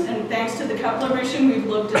systems, and thanks to the Kepler mission, we've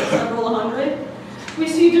looked at several hundred, we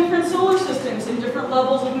see different solar systems in different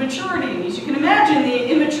levels of maturity. And as you can imagine,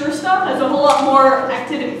 the immature stuff has a whole lot more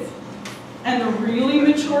activity. And the really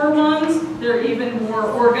mature ones, they're even more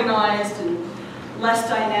organized and less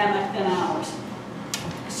dynamic than ours.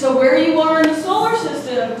 So where you are in the solar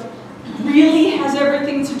system really has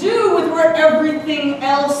everything to do with where everything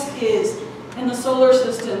else is in the solar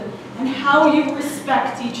system and how you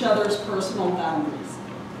respect each other's personal boundaries.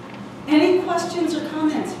 Any questions or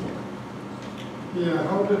comments here? Yeah,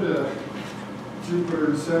 how did Jupiter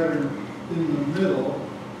and Saturn in the middle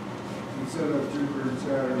instead of Jupiter and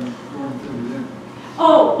Saturn going through the end?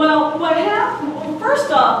 Oh, well, what happened? Well,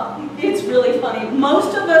 first off, it's really funny.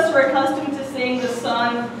 Most of us are accustomed to seeing the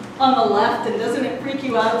sun on the left, and doesn't it freak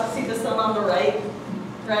you out to see the sun on the right?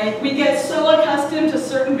 Right? We get so accustomed to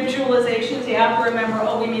certain visualizations, you have to remember,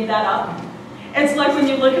 oh, we made that up. It's like when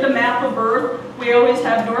you look at a map of Earth, we always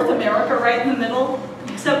have North America right in the middle,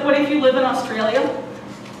 except what if you live in Australia?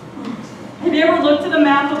 Have you ever looked at a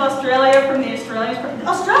map of Australia from the Australians?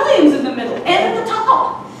 Australians in the middle, and at the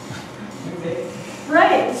top.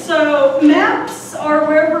 Right, so maps are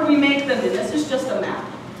wherever we make them, and this is just a map.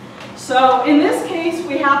 So in this case,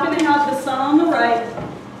 we happen to have the sun on the right,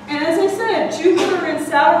 and as I said, Jupiter and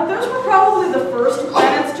Saturn, those were probably the first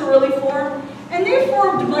planets to really form, and they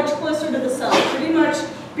formed much closer to the sun, pretty much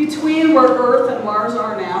between where Earth and Mars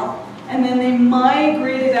are now, and then they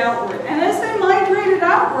migrated outward. And as they migrated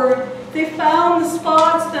outward, they found the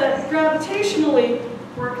spots that gravitationally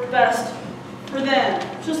worked best for them.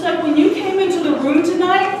 Just like when you came into the room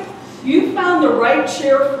tonight, you found the right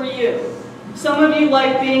chair for you. Some of you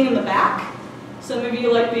like being in the back, some of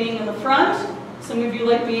you like being in the front, some of you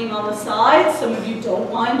like being on the side, some of you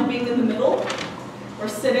don't mind being in the middle or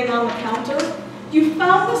sitting on the counter. You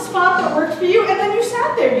found the spot that worked for you, and then you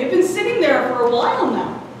sat there. You've been sitting there for a while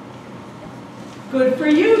now. Good for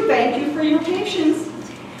you. Thank you for your patience.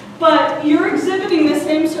 But you're exhibiting the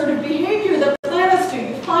same sort of behavior that planets do.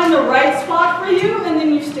 You find the right spot for you, and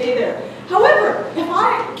then you stay there. However, if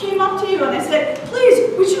I came up to you and I said,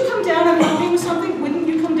 please, would you come down and help me with something? Wouldn't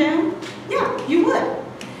you come down? Yeah, you would.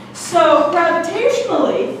 So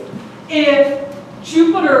gravitationally, if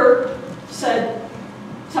Jupiter said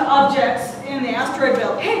to objects in the asteroid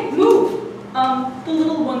belt, hey, move, the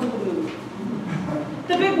little ones would move.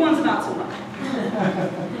 The big ones, not so much.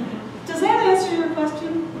 Does that answer your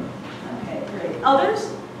question? Okay, great.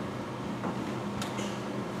 Others?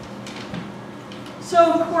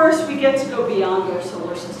 So, of course, we get to go beyond our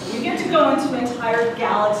solar system. We get to go into entire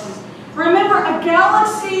galaxies. Remember, a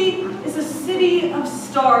galaxy is a city of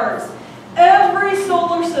stars. Every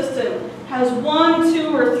solar system has 1,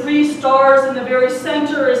 2, or 3 stars, and the very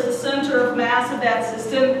center is the center of mass of that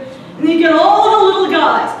system. And then you get all the little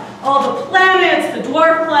guys, all the planets, the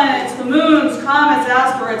dwarf planets, the moons, comets,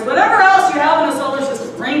 asteroids, whatever else you have in a solar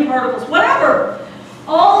system, rain particles, whatever.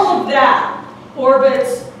 All of that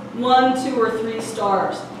orbits 1, 2, or 3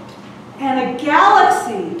 stars. And a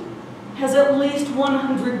galaxy has at least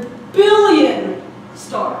 100 billion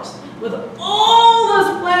stars, with all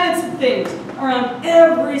those planets and things around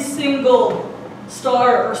every single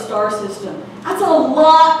star or star system. That's a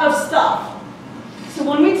lot of stuff. So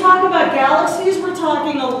when we talk about galaxies, we're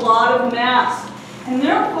talking a lot of mass. And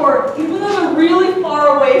therefore, even though they're really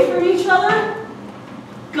far away from each other,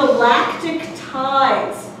 galactic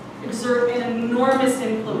tides exert an enormous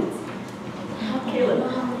influence. Caleb.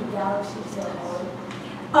 How many galaxies there are?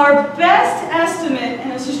 Our best estimate,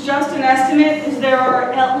 and this is just an estimate, is there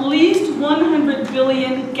are at least 100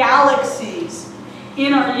 billion galaxies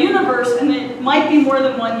in our universe, and it might be more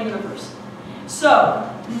than one universe. So,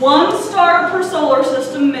 1 star per solar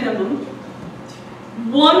system minimum,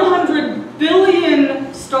 100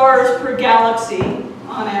 billion stars per galaxy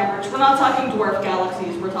on average. We're not talking dwarf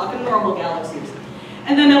galaxies, we're talking normal galaxies.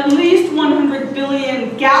 And then at least 100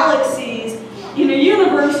 billion galaxies in a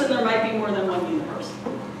universe, and there might be more than one universe.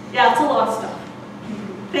 Yeah, it's a lot of stuff.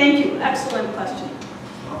 Thank you. Excellent question.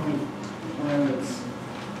 How many planets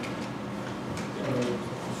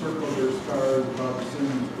circle their stars about the same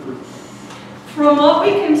as Earth? From what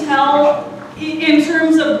we can tell, in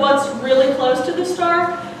terms of what's really close to the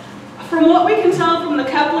star, from what we can tell from the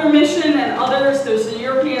Kepler mission and others, there's the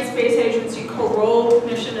European Space Agency Corot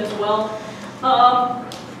mission as well,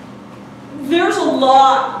 there's a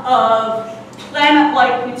lot of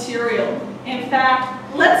planet-like material. In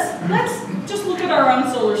fact, let's just look at our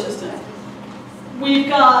own solar system. We've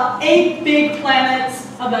got 8 big planets,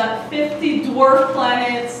 about 50 dwarf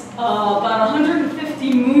planets, about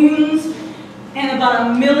 150 moons, and about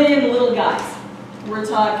 1 million little guys. We're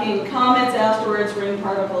talking comets, asteroids, ring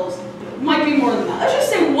particles. It might be more than that. Let's just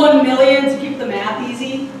say 1 million to keep the math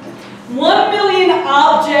easy. 1 million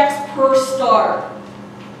objects per star.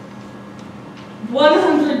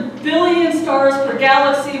 100 billion stars per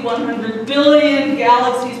galaxy, 100 billion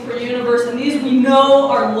galaxies per universe, and these we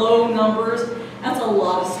know are low numbers. That's a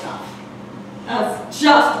lot of stuff. That's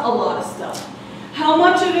just a lot of stuff. How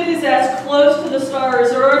much of it is as close to the star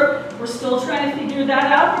as Earth? We're still trying to figure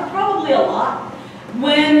that out, but probably a lot.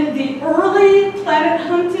 When the early planet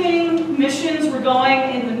hunting missions were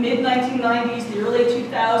going in the mid-1990s, the early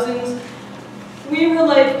 2000s, we were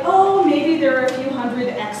like, oh, maybe there are a few hundred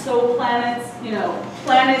exoplanets, you know,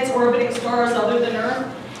 planets orbiting stars other than Earth.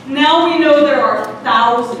 Now we know there are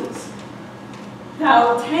thousands,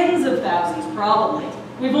 tens of thousands probably.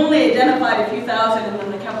 We've only identified a few thousand, and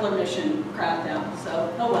then the Kepler mission crapped out,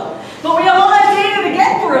 so oh well. But we have a lot of data to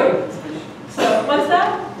get through. So what's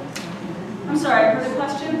that? I'm sorry, I heard a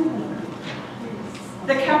question?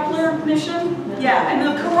 The Kepler mission? Yeah, and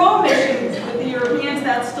the Corot mission with the Europeans,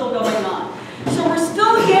 that's still going on. So we're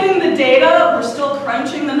still getting the data, we're still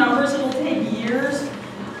crunching the numbers, it'll take years.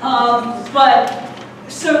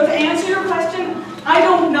 So to answer your question, I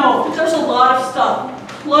don't know, but there's a lot of stuff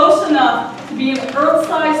close enough to be an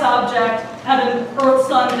Earth-sized object at an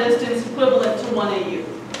Earth-Sun distance equivalent to 1 AU.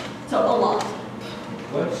 So a lot.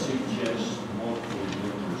 What suggests multiple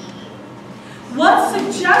universes?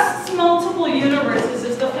 What suggests multiple universes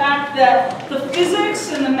is the fact that the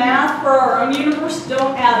physics and the math for our own universe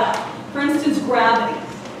don't add up. For instance, gravity.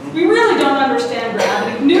 We really don't understand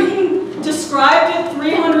gravity. Newton described it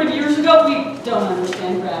 300 years ago. We don't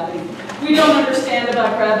understand gravity. We don't understand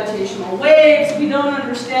about gravitational waves. We don't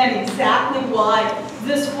understand exactly why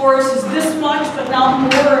this force is this much, but not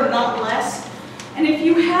more and not less. And if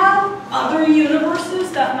you have other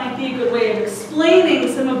universes, that might be a good way of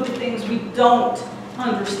explaining some of the things we don't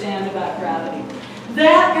understand about gravity.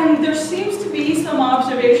 That, and there seems to be some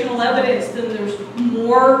observational evidence that there's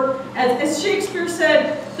more, as Shakespeare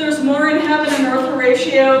said, there's more in heaven and earth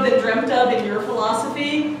Horatio than dreamt of in your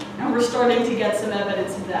philosophy, and we're starting to get some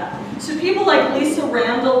evidence of that. So people like Lisa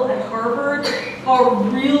Randall at Harvard are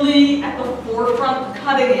really at the forefront,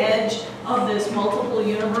 cutting edge of this multiple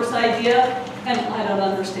universe idea, and I don't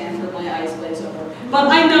understand her, my eyes glaze over. But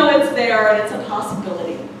I know it's there and it's a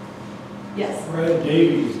possibility. Yes? Fred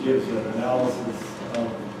Davies gives an analysis of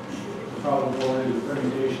the probability of the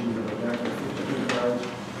permutations of a deck of 52 cards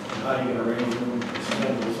and how you can arrange them to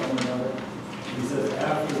extend to some another. He says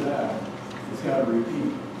after that, it's got to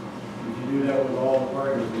repeat. If you do that with all the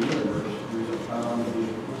parts of the universe, there's a bound to be a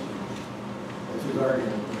That's his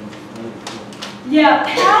argument. Yeah,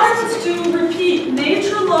 patterns do repeat.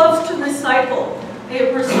 Nature loves to recycle.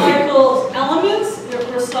 It recycles elements, it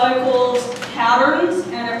recycles patterns,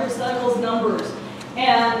 and it recycles numbers.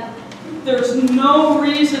 And there's no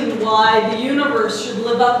reason why the universe should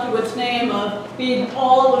live up to its name of being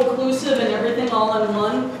all-inclusive and everything all in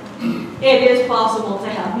one. It is possible to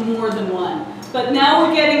have more than one. But now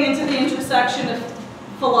we're getting into the intersection of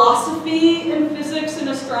philosophy and physics and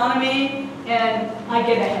astronomy, and I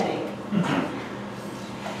get a headache.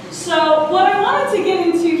 So what I wanted to get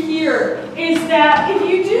into here is that if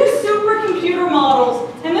you do supercomputer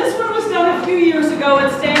models, and this one was done a few years ago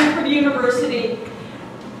at Stanford University,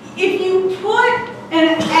 if you put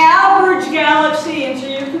an average galaxy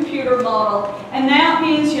into your computer model, and that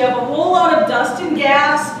means you have a whole lot of dust and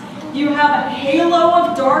gas, you have a halo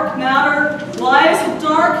of dark matter. Why is it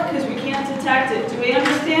dark? Because we can't detect it. Do we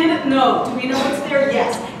understand it? No. Do we know it's there?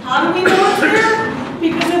 Yes. How do we know it's there?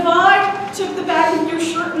 Because if I took the back of your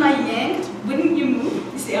shirt and I yanked, wouldn't you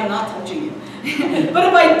move? You see, I'm not touching you. But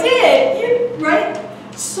if I did, right?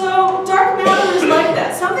 So dark matter is like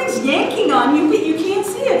that. Something's yanking on you, but you can't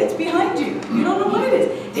see it. It's behind you. You don't know what it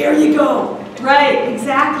is. There you go. Right,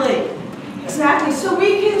 exactly. Exactly. So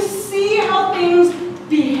we can see how things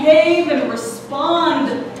behave and respond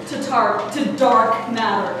to dark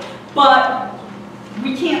matter, but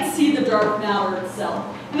we can't see the dark matter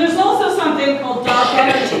itself. And there's also something called dark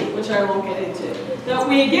energy, which I won't get into. That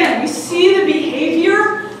we see the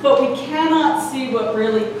behavior, but we cannot see what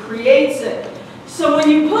really creates it. So when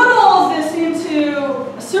you put all of this into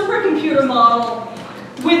a supercomputer model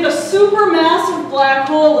with a supermassive black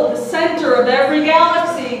hole at the center of every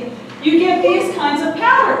galaxy, you get these kinds of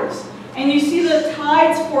patterns. And you see the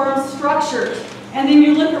tides form structures. and then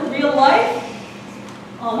you look at real life,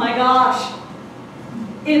 oh my gosh,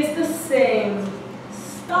 it's the same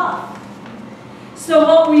stuff. So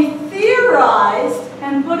what we theorized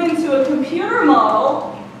and put into a computer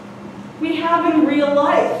model, we have in real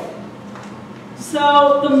life.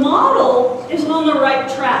 So the model is on the right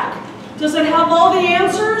track. Does it have all the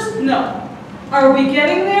answers? No. Are we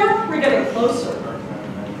getting there? We're getting closer.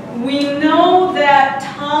 We know that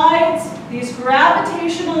tides, these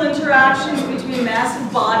gravitational interactions between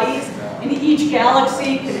massive bodies, and each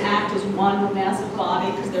galaxy can act as one massive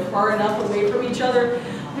body because they're far enough away from each other.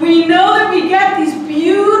 We know that we get these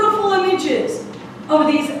beautiful images of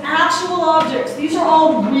these actual objects. These are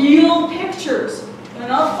all real pictures. They're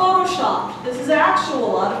not photoshopped. This is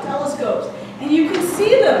actual out of telescopes. And you can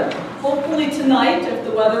see them, hopefully tonight if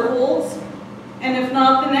the weather holds. And if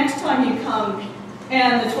not, the next time you come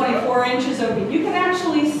and the 24 inches open, you can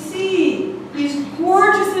actually see these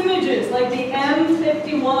gorgeous images like the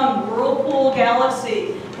M51 Whirlpool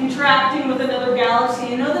galaxy interacting with another galaxy.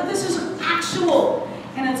 You know that this is actual,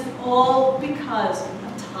 and it's all because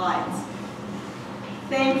of tides.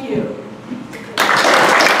 Thank you.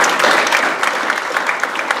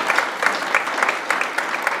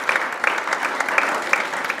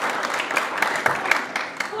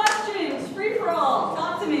 Questions, free for all,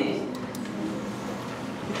 talk to me.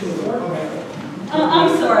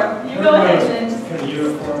 I'm sorry, you go ahead, James. Kind of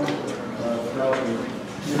uniform throughout the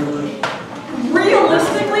universe?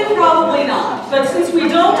 Realistically, probably not. But since we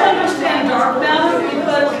don't understand dark matter, we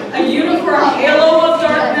put a uniform halo of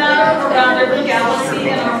dark matter around every galaxy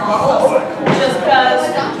in our models, just because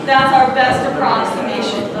that's our best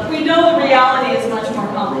approximation. We know the reality is much more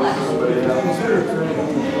complex.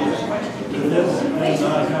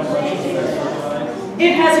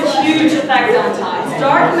 It has a huge effect on tides.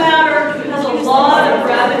 Dark matter has a lot of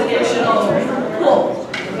gravitational pull.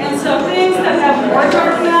 And so things that have more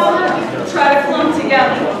dark matter try to clump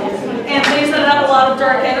together. And things that have a lot of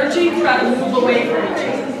dark energy try to move away from each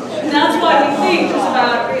other. And that's why we think there's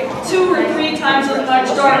about 2 or 3 times as much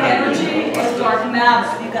dark energy as dark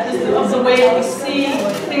matter. Because of the way we see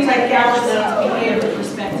things like galaxies behave with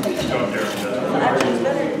respect to each other.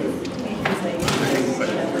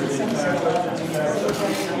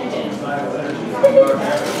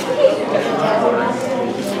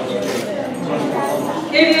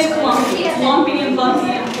 It is clumpy, lumpy and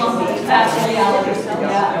bumpy and clumpy. That's reality.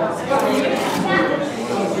 Yeah. What were you going to ask?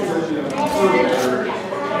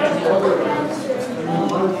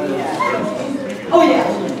 Oh yeah.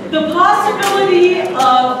 The possibility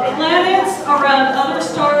of planets around other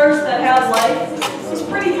stars that have life is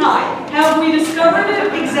pretty high. Have we discovered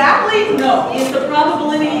it exactly? No. Is the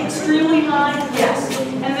probability extremely high? Yes.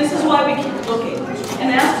 And this is why we keep looking.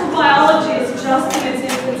 And astrobiology is just in its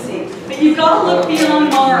infancy. But you've got to look beyond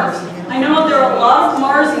Mars. I know there are a lot of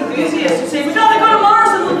Mars enthusiasts who say, we've got to go to Mars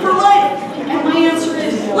and look for life. And my answer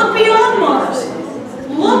is, look beyond Mars.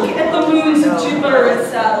 Look at the moons of Jupiter and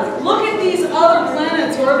Saturn. Look at these other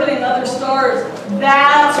planets orbiting other stars.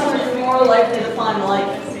 That's where you're more likely to find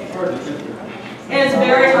life. And it's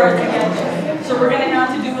very hard to get to. So we're going to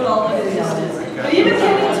have to do it all at a distance. But even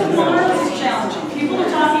getting to Mars is challenging. People are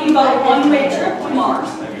talking about a one-way trip to Mars.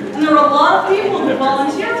 And there are a lot of people who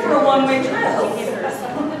volunteer for a one-way trip.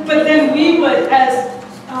 But then we would, as,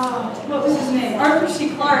 what was his name? Arthur C.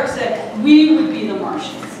 Clarke said, we would be the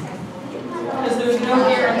Martians. Because there's no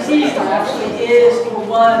guarantee there actually is or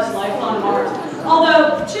was life on Mars.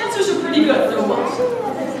 Although, chances are pretty good there was.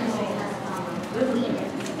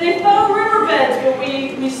 They found riverbeds, but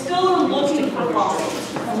we still are looking for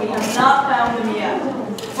fossils. And we have not found them yet.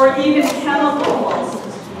 Or even chemical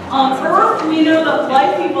fossils. On Earth, we know that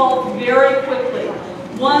life evolved very quickly.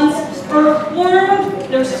 Once Earth formed,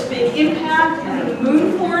 there's this big impact, and then the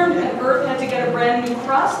moon formed, and Earth had to get a brand new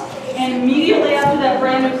crust. And immediately after that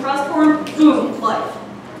brand new crust formed, boom, life.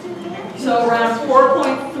 So around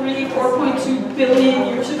 4.3, 4.2 billion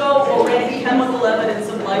years ago, already chemical evidence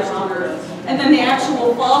of life on Earth. And then the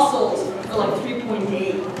actual fossils are like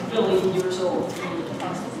 3.8 billion years old.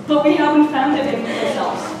 But we haven't found it anyplace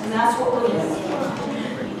else, and that's what we're looking for.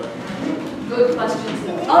 Good questions.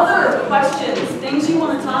 Other questions, things you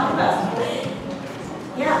want to talk about?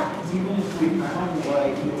 Yeah. Even if we found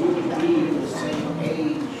life, it wouldn't be the same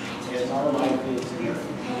age as our life is here.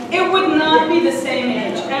 It would not be the same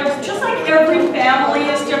age. Just like every family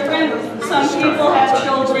is different, some people have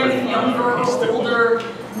children younger or older,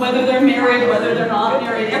 whether they're married, whether they're not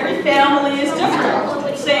married. Every family is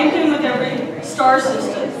different. Same thing with every star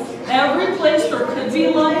system. Every place there could be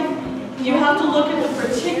life, you have to look at the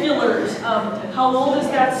particulars of how old is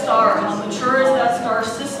that star, how mature is that star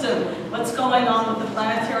system, What's going on with the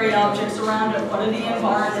planetary objects around it? What are the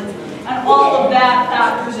environments? And all of that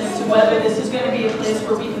factors into whether this is going to be a place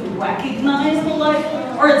where we can recognize the life,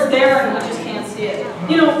 or it's there and we just can't see it.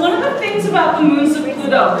 You know, one of the things about the moons of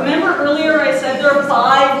Pluto, remember earlier I said there are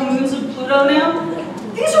 5 moons of Pluto now?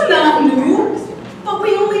 These are not new, but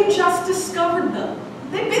we only just discovered them.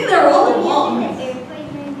 They've been there all along.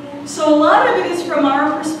 So a lot of it is from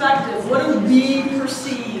our perspective. What do we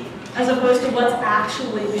perceive as opposed to what's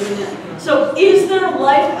actually been there? So is there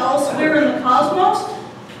life elsewhere in the cosmos?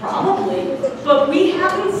 Probably, but we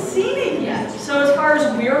haven't seen it yet. So as far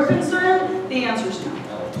as we're concerned, the answer is no.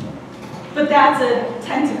 But that's a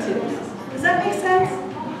tentative. Does that make sense?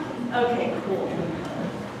 Okay, cool.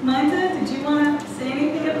 Manta, did you want to say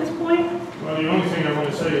anything at this point? Well, the only thing I want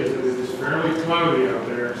to say is that it's fairly cloudy out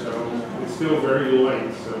there, so it's still very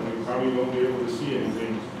light, so we probably won't be able to see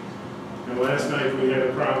anything. And last night we had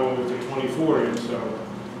a problem with the 24-inch, so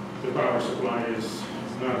the power supply is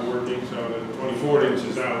not working, so the 24-inch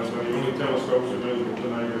is out, so the only telescopes available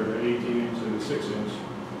tonight are the 18-inch and the 6-inch.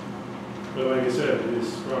 But like I said,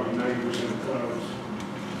 it's probably 90% clouds.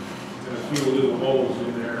 And a few little holes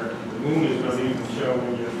in there. The moon is not even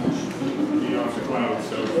showing yet off the clouds,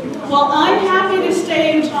 so. Well, I'm happy to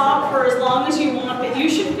stay and talk for as long as you want, but you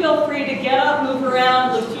should feel free to get up, move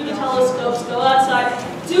around, look through the telescopes, go outside,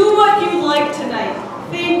 do what you like tonight.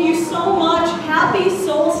 Thank you so much. Happy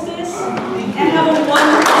solstice, and have a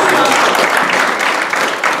wonderful